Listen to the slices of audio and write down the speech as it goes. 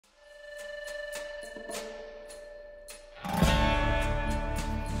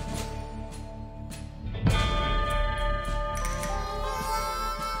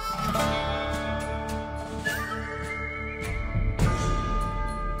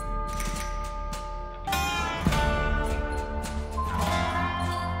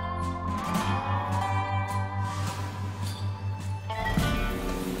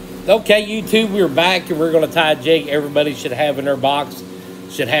Okay, YouTube, we're back and we're going to tie a jig everybody should have in their box,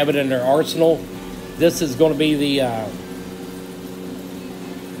 should have it in their arsenal. This is going to be the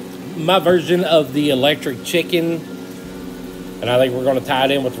my version of the electric chicken, and I think we're going to tie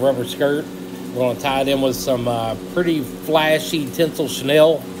it in with the rubber skirt. We're going to tie it in with some pretty flashy tinsel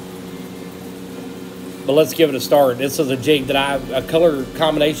chenille. But let's give it a start. This is a jig that a color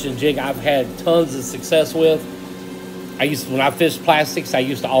combination jig I've had tons of success with. When I fished plastics, I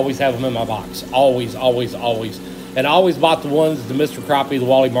used to always have them in my box. Always, always, always. And I always bought the ones, the Mr. Crappie, the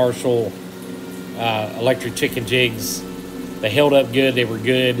Wally Marshall electric chicken jigs. They held up good. They were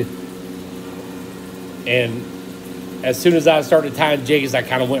good. And as soon as I started tying jigs, I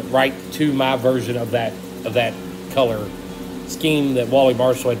kind of went right to my version of that color scheme that Wally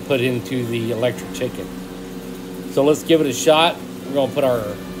Marshall had put into the electric chicken. So let's give it a shot. We're going to put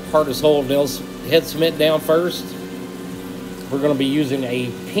our hardest hole nails head cement down first. We're going to be using a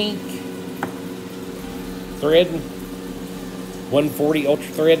pink thread, 140 ultra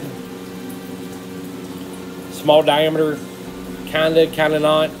thread, small diameter, kind of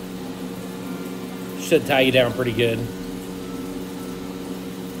not. Should tie you down pretty good.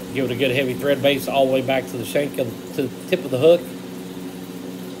 Give it a good heavy thread base all the way back to the shank, to the tip of the hook.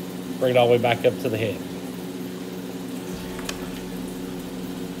 Bring it all the way back up to the head.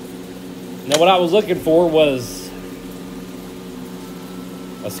 Now what I was looking for was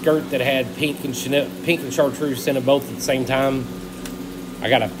a skirt that had pink and chartreuse in it both at the same time. I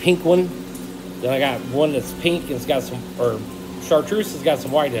got a pink one. Then I got one that's pink and it's got some, or chartreuse has got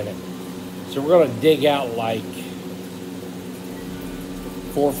some white in it. So we're going to dig out like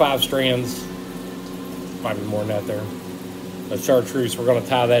 4 or 5 strands. Might be more than that there. Of chartreuse. We're going to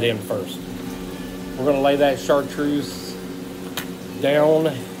tie that in first. We're going to lay that chartreuse down,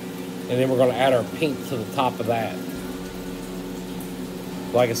 and then we're going to add our pink to the top of that.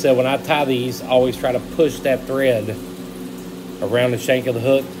 Like I said, when I tie these, I always try to push that thread around the shank of the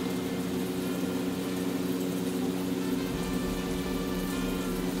hook.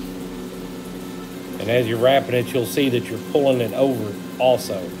 And as you're wrapping it, you'll see that you're pulling it over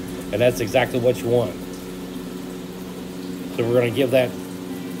also. And that's exactly what you want. So we're going to give that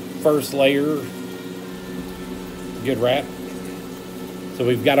first layer a good wrap. So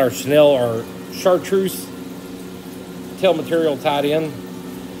we've got our chenille, our chartreuse tail material tied in.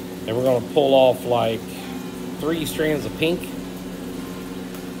 And we're going to pull off like 3 strands of pink.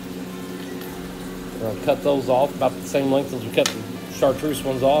 We're going to cut those off about the same length as we cut the chartreuse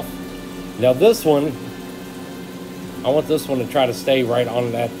ones off. Now this one, I want this one to try to stay right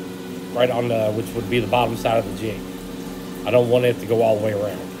on that, which would be the bottom side of the jig. I don't want it to go all the way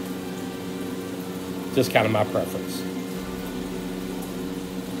around. Just kind of my preference.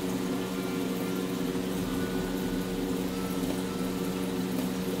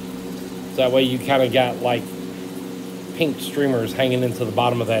 So that way you kind of got like pink streamers hanging into the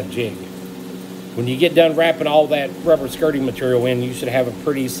bottom of that jig. When you get done wrapping all that rubber skirting material in, you should have a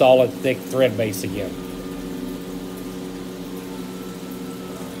pretty solid, thick thread base again.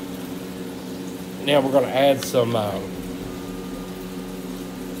 Now we're going to add some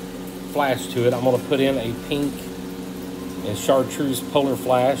flash to it. I'm going to put in a pink and chartreuse polar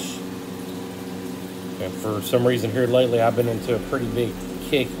flash. And for some reason here lately, I've been into a pretty big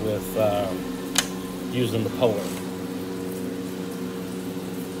kick with using the polar.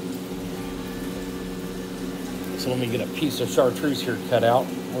 So let me get a piece of chartreuse here cut out.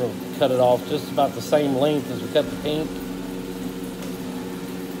 We'll cut it off just about the same length as we cut the pink.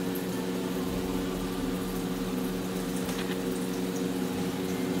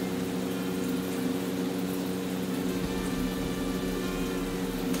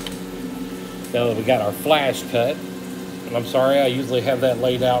 Now that we got our flash cut, and I'm sorry, I usually have that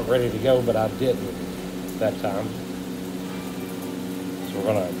laid out ready to go, but I didn't that time. So we're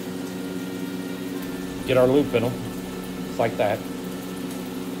gonna get our loop in them, just like that.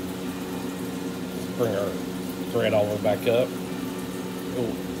 Bring our thread all the way back up. Go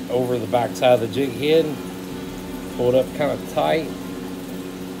over the back side of the jig head, pull it up kind of tight,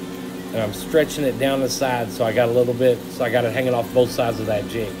 and I'm stretching it down the side so I got a little bit, so I got it hanging off both sides of that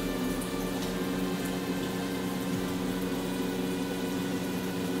jig.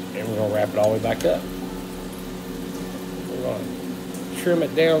 And we're gonna wrap it all the way back up. We're gonna trim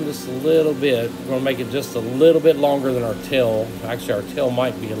it down just a little bit. We're gonna make it just a little bit longer than our tail. Actually, our tail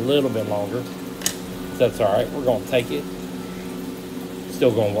might be a little bit longer. That's all right, we're gonna take it.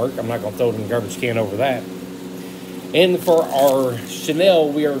 Still gonna work. I'm not gonna throw it in the garbage can over that. And for our chenille,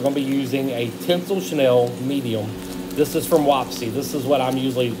 we are gonna be using a tinsel chenille medium. This is from Massey. This is what I'm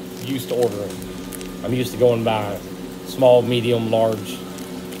usually used to ordering. I'm used to going by small, medium, large.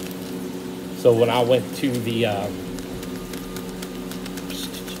 So when I went to the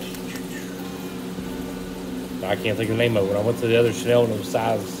I can't think of the name of it. When I went to the other chenille and it was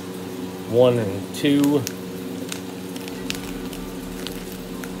size 1 and 2,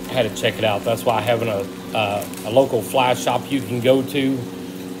 I had to check it out. That's why having a local fly shop you can go to,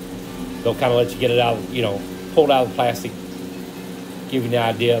 they'll kind of let you get it out, you know, pull it out of the plastic, give you an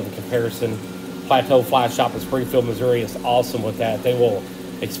idea of the comparison. Plateau Fly Shop in Springfield, Missouri is awesome with that. They will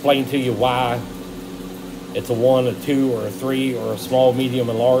explain to you why it's a 1, a 2, or a 3, or a small, medium,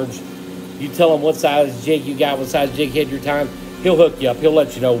 and large. You tell him what size jig you got, what size jig head your time, he'll hook you up. He'll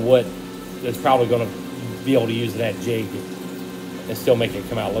let you know what is probably going to be able to use in that jig and still make it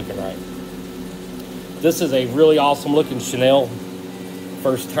come out looking right. This is a really awesome looking chenille.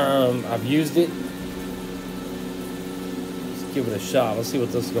 First time I've used it. Let's give it a shot. Let's see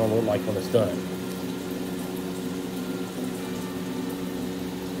what this is going to look like when it's done.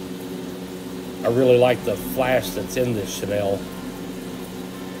 I really like the flash that's in this chenille,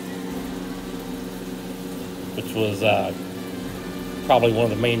 which was probably one of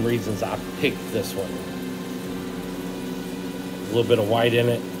the main reasons I picked this one. A little bit of white in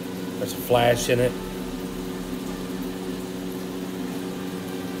it. There's a flash in it.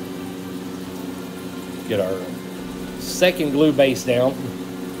 Get our second glue base down.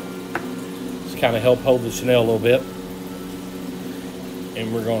 Just kind of help hold the chenille a little bit.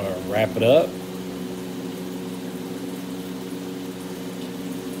 And we're going to wrap it up.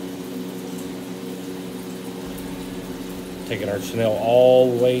 Taking our chenille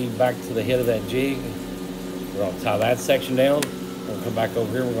all the way back to the head of that jig. We're going to tie that section down. We're going to come back over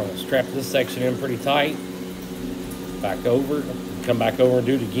here. We're going to strap this section in pretty tight. Back over. Come back over and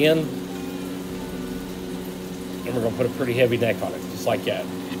do it again. And we're going to put a pretty heavy neck on it, just like that.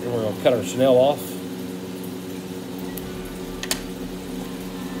 And we're going to cut our chenille off.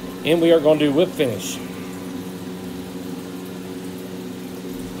 And we are going to do whip finish.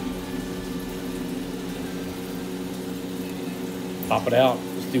 Pop it out.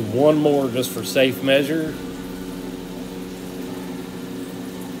 Let's do one more just for safe measure.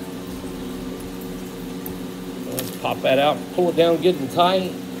 Let's pop that out, pull it down good and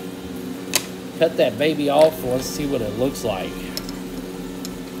tight. Cut that baby off and let's see what it looks like.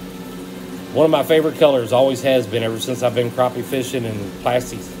 One of my favorite colors, always has been ever since I've been crappie fishing, and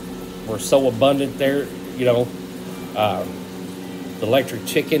plastics were so abundant there, you know. The electric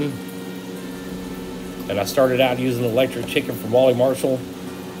chicken. And I started out using the electric chicken from Wally Marshall.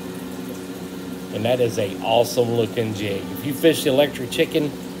 And that is a awesome looking jig. If you fish the electric chicken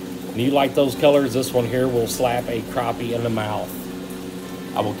and you like those colors, this one here will slap a crappie in the mouth.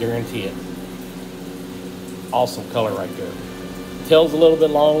 I will guarantee it. Awesome color right there. Tail's a little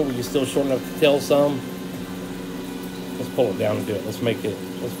bit long, but you're still short enough to tail some. Let's pull it down and do it. Let's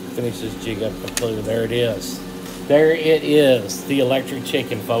finish this jig up completely. There it is. There it is, the electric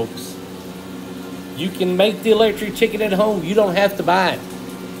chicken, folks. You can make the electric chicken at home. You don't have to buy it.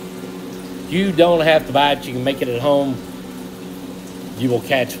 You don't have to buy it. You can make it at home. You will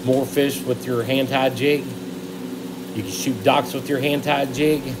catch more fish with your hand-tied jig. You can shoot docks with your hand-tied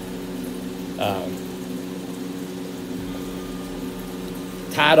jig.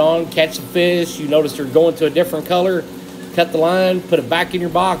 Tie it on, catch the fish. You notice they're going to a different color. Cut the line, put it back in your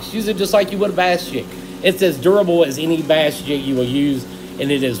box. Use it just like you would a bass jig. It's as durable as any bass jig you will use,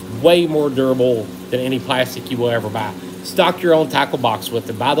 and it is way more durable than any plastic you will ever buy. Stock your own tackle box with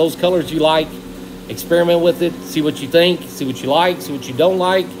it. Buy those colors you like. Experiment with it. See what you think. See what you like. See what you don't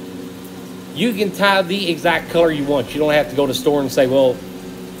like. You can tie the exact color you want. You don't have to go to the store and say, well,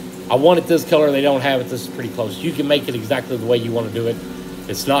 I want it this color. They don't have it. This is pretty close. You can make it exactly the way you want to do it.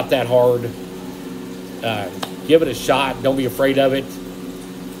 It's not that hard. Give it a shot. Don't be afraid of it.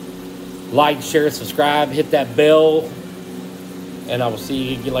 Like, share, subscribe. Hit that bell. And I will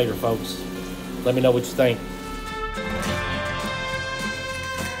see you later, folks. Let me know what you think.